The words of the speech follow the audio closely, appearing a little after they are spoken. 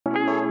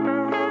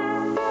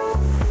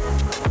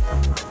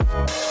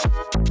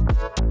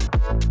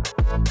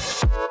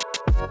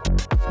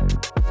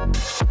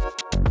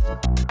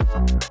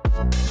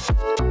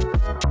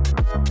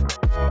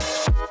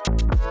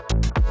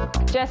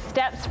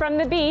from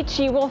the beach,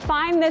 you will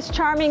find this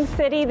charming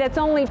city that's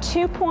only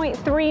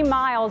 2.3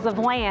 miles of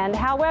land,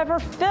 however,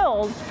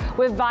 filled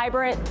with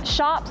vibrant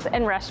shops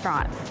and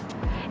restaurants.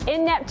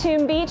 In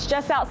Neptune Beach,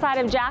 just outside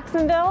of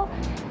Jacksonville,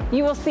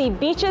 you will see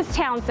Beach's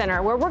Town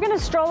Center, where we're going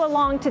to stroll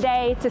along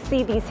today to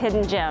see these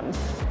hidden gems.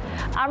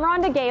 I'm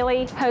Rhonda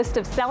Gailey, host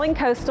of Selling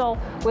Coastal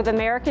with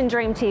American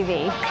Dream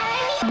TV.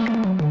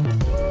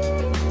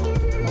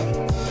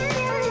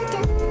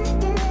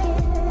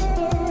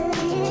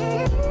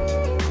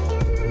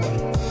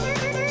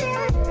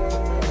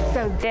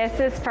 So this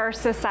is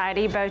First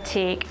Society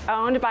Boutique,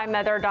 owned by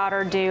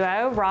mother-daughter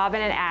duo, Robin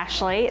and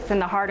Ashley. It's in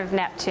the heart of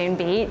Neptune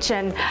Beach.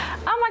 And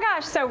oh my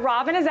gosh, so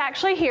Robin is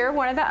actually here,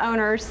 one of the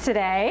owners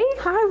today.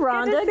 Hi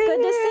Rhonda, good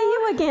to see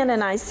you again,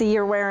 and I see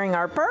you're wearing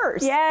our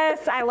purse.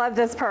 Yes, I love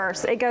this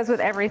purse. It goes with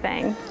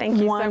everything. Thank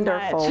you so much.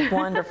 Wonderful,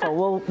 wonderful.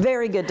 Well,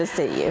 very good to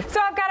see you. So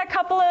I've got a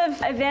couple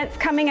of events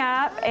coming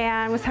up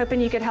and was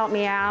hoping you could help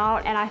me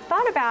out. And I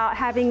thought about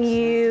having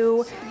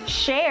you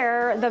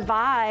share the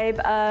vibe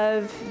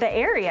of the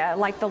area,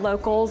 like the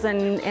locals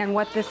and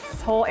what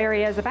this whole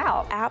area is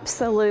about.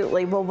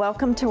 Absolutely. Well,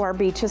 welcome to our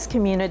beaches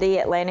community,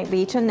 Atlantic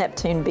Beach and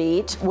Neptune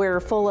Beach. We're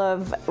full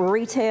of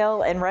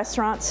retail and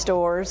restaurant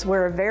stores.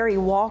 We're a very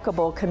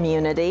walkable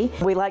community.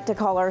 We like to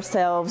call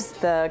ourselves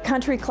the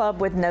country club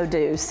with no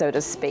dues, so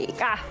to speak.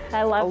 Ah,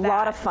 I love that. A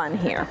lot of fun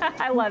here.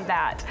 I love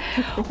that.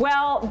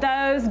 Well,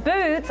 those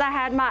boots, I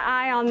had my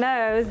eye on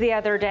those the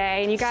other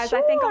day, and you guys,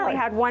 I think, only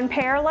had one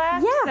pair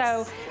left.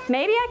 Yes. So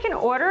maybe I can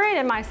order it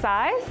in my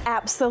size?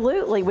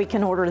 Absolutely, we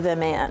can order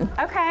them in.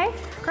 Okay,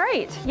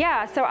 great.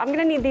 Yeah, so I'm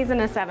gonna need these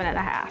in a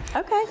 7.5.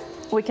 Okay,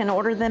 we can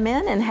order them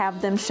in and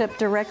have them shipped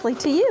directly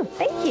to you.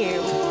 Thank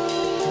you.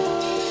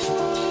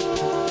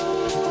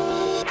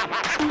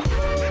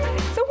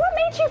 So what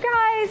made you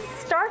guys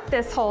start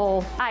this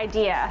whole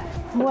idea?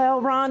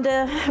 Well,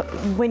 Rhonda,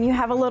 when you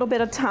have a little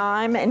bit of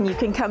time and you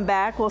can come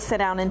back, we'll sit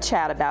down and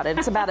chat about it.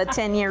 It's about a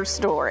 10-year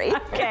story.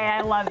 Okay,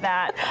 I love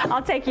that.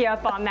 I'll take you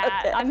up on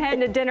that. Okay. I'm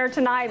heading to dinner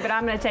tonight, but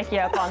I'm going to take you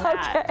up on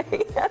that.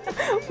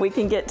 Okay. We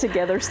can get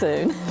together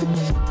soon.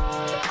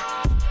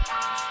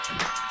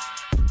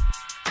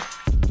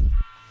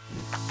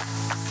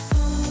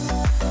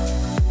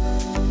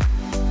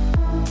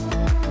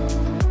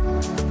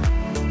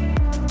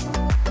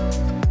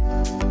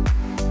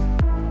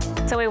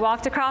 So we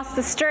walked across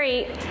the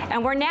street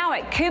and we're now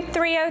at Coop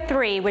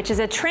 303, which is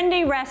a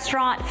trendy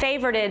restaurant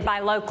favorited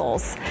by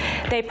locals.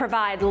 They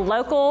provide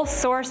local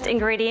sourced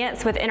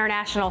ingredients with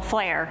international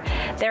flair.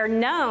 They're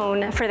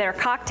known for their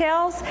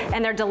cocktails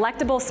and their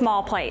delectable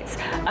small plates,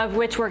 of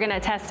which we're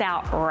gonna test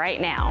out right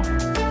now.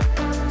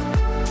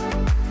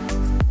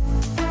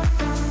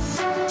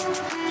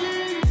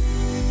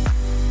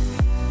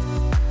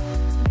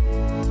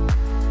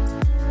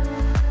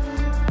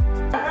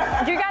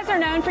 You guys are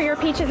known for your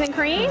peaches and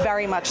cream?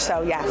 Very much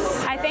so,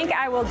 yes. I think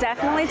I will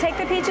definitely take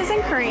the peaches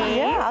and cream.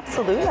 Yeah,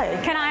 absolutely.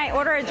 Can I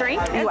order a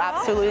drink as You well?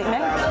 absolutely may.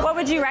 What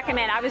would you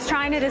recommend? I was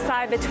trying to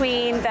decide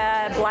between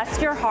the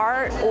Bless Your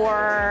Heart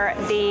or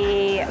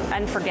the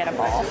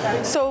Unforgettable.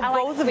 So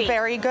both both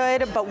very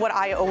good, but what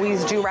I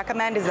always do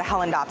recommend is the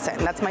Helen Dobson.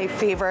 That's my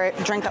favorite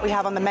drink that we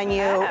have on the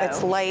menu.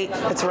 It's light,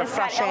 it's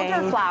refreshing.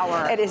 It's got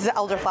elderflower. It is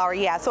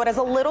elderflower, yeah. So it has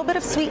a little bit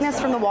of sweetness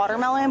from the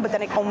watermelon, but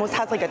then it almost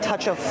has like a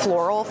touch of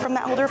floral from the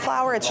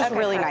elderflower. It's just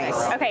really nice.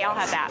 Okay, I'll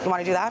have that. You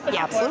want to do that?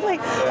 Yeah. Absolutely.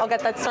 I'll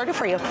get that started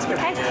for you.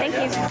 Okay, thank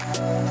you.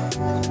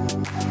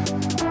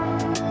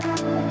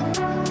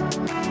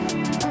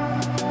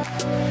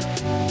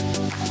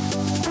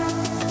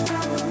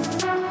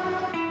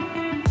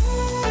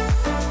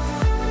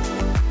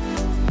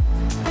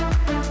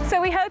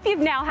 So we hope you've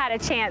now had a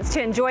chance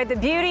to enjoy the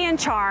beauty and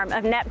charm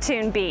of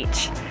Neptune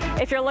Beach.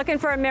 If you're looking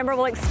for a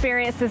memorable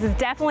experience, this is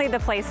definitely the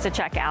place to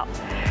check out.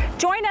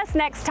 Join us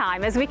next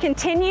time as we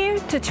continue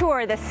to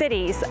tour the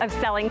cities of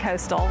Selling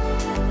Coastal.